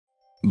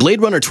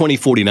Blade Runner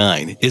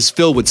 2049 is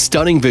filled with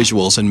stunning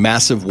visuals and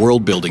massive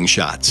world-building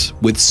shots.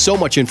 With so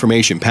much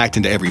information packed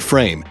into every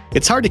frame,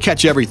 it's hard to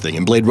catch everything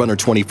in Blade Runner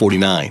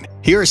 2049.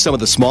 Here are some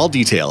of the small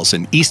details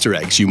and Easter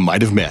eggs you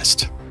might have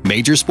missed.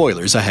 Major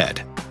spoilers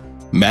ahead.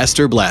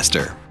 Master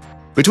Blaster.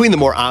 Between the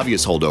more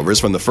obvious holdovers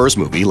from the first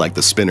movie, like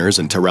the spinners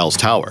and Tyrell's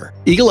Tower,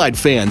 eagle-eyed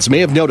fans may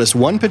have noticed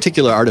one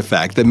particular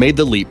artifact that made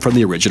the leap from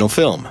the original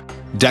film: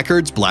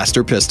 Deckard's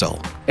blaster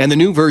pistol. And the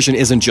new version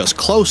isn't just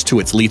close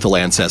to its lethal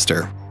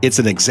ancestor, it's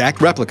an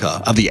exact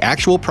replica of the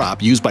actual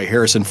prop used by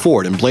Harrison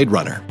Ford in Blade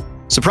Runner.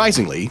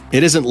 Surprisingly,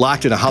 it isn't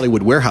locked in a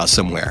Hollywood warehouse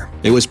somewhere.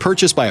 It was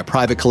purchased by a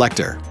private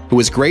collector, who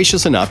was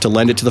gracious enough to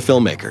lend it to the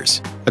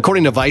filmmakers.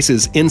 According to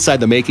Vice's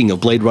Inside the Making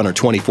of Blade Runner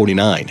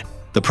 2049,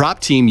 the prop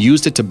team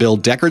used it to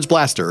build Deckard's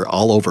blaster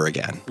all over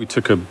again. We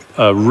took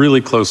a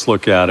really close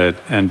look at it,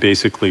 and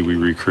basically we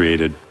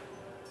recreated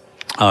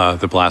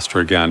the blaster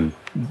again,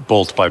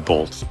 bolt by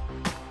bolt.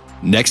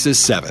 Nexus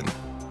 7.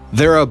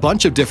 There are a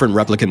bunch of different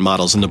replicant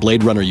models in the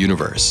Blade Runner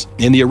universe.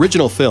 In the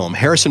original film,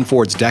 Harrison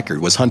Ford's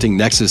Deckard was hunting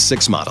Nexus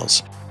 6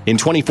 models. In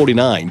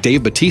 2049,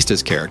 Dave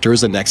Bautista's character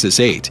is a Nexus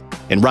 8,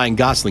 and Ryan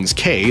Gosling's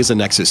K is a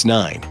Nexus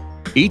 9.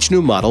 Each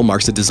new model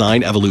marks a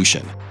design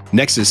evolution.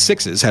 Nexus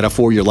 6s had a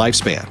 4-year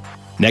lifespan.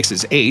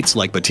 Nexus 8s,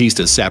 like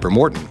Bautista's Sapper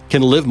Morton,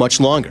 can live much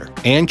longer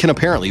and can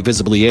apparently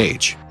visibly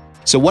age.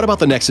 So what about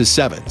the Nexus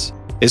 7s?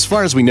 As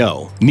far as we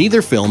know,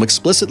 neither film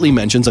explicitly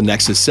mentions a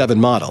Nexus 7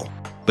 model,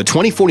 but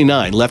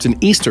 2049 left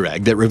an Easter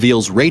egg that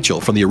reveals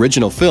Rachel from the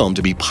original film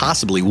to be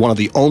possibly one of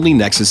the only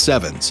Nexus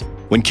 7s.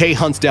 When Kay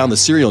hunts down the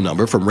serial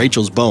number from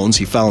Rachel's bones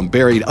he found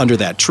buried under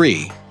that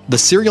tree, the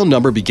serial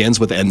number begins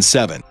with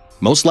N7,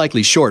 most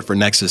likely short for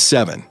Nexus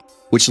 7,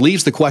 which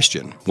leaves the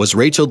question, was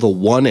Rachel the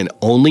one and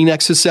only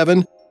Nexus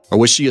 7? Or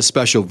was she a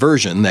special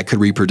version that could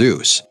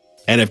reproduce?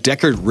 And if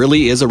Deckard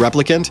really is a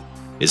replicant,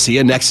 is he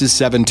a Nexus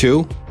 7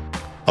 too?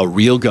 A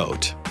real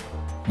goat.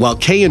 While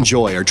Kay and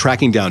Joy are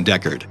tracking down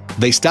Deckard,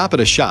 they stop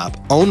at a shop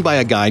owned by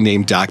a guy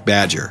named Doc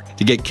Badger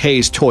to get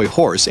Kay's toy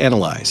horse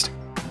analyzed.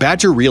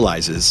 Badger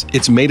realizes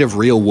it's made of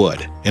real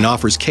wood and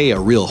offers Kay a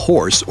real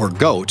horse or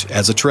goat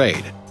as a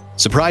trade.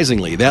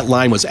 Surprisingly, that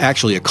line was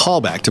actually a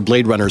callback to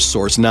Blade Runner's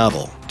source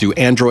novel, Do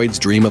Androids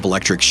Dream of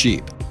Electric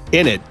Sheep?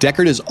 In it,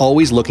 Deckard is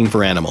always looking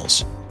for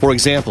animals. For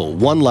example,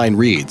 one line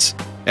reads,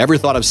 "Ever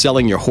thought of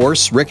selling your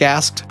horse?" Rick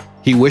asked.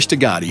 He wished to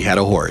God he had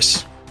a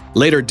horse.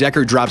 Later,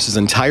 Deckard drops his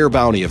entire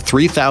bounty of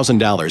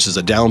 $3,000 as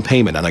a down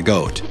payment on a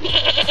goat.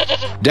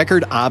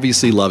 Deckard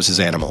obviously loves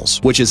his animals,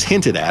 which is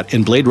hinted at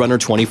in Blade Runner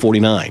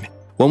 2049,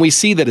 when we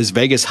see that his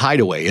Vegas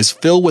hideaway is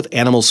filled with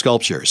animal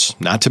sculptures,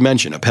 not to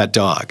mention a pet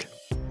dog.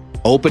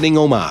 Opening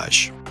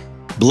homage.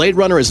 Blade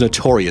Runner is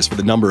notorious for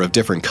the number of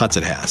different cuts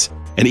it has,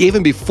 and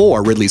even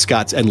before Ridley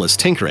Scott's endless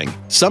tinkering,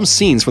 some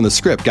scenes from the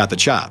script got the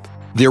chop.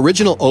 The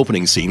original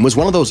opening scene was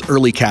one of those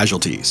early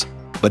casualties,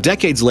 but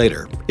decades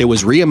later, it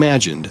was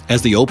reimagined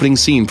as the opening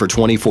scene for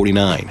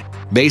 2049.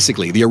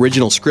 Basically, the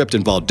original script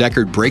involved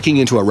Deckard breaking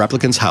into a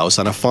replicant's house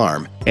on a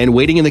farm and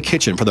waiting in the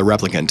kitchen for the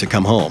replicant to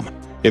come home.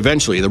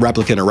 Eventually, the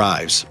replicant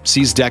arrives,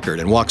 sees Deckard,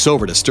 and walks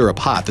over to stir a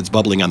pot that's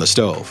bubbling on the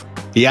stove.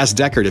 He asks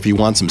Deckard if he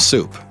wants some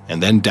soup,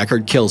 and then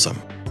Deckard kills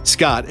him.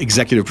 Scott,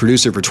 executive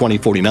producer for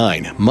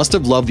 2049, must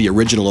have loved the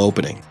original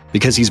opening,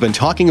 because he's been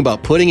talking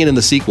about putting it in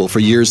the sequel for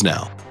years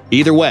now.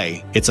 Either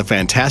way, it's a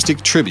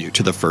fantastic tribute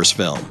to the first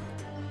film.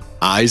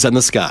 Eyes on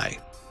the Sky.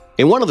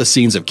 In one of the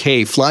scenes of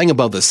Kay flying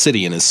above the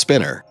city in his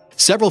spinner,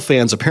 several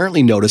fans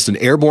apparently noticed an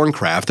airborne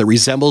craft that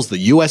resembles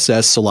the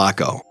USS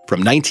Sulaco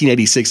from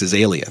 1986's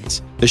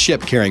Aliens, the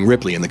ship carrying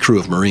Ripley and the crew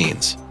of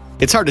Marines.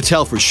 It's hard to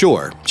tell for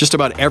sure, just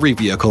about every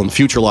vehicle in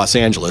future Los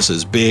Angeles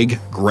is big,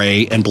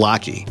 gray, and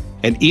blocky.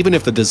 And even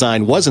if the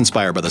design was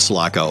inspired by the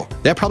Sulaco,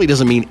 that probably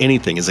doesn't mean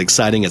anything as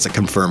exciting as a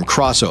confirmed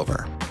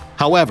crossover.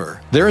 However,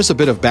 there is a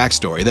bit of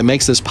backstory that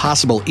makes this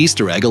possible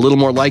Easter egg a little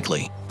more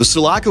likely. The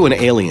Sulaco in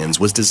Aliens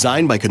was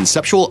designed by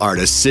conceptual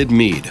artist Sid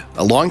Mead,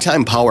 a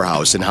longtime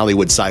powerhouse in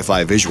Hollywood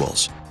sci-fi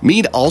visuals.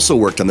 Mead also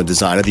worked on the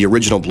design of the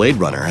original Blade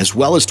Runner as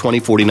well as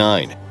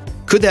 2049.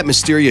 Could that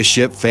mysterious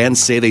ship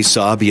fans say they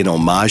saw be an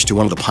homage to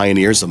one of the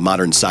pioneers of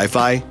modern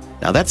sci-fi?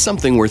 Now that's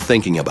something worth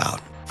thinking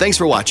about. Thanks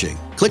for watching.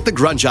 Click the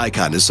grunge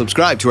icon to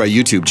subscribe to our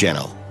YouTube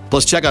channel.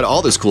 Plus check out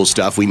all this cool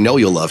stuff we know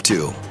you'll love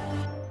too.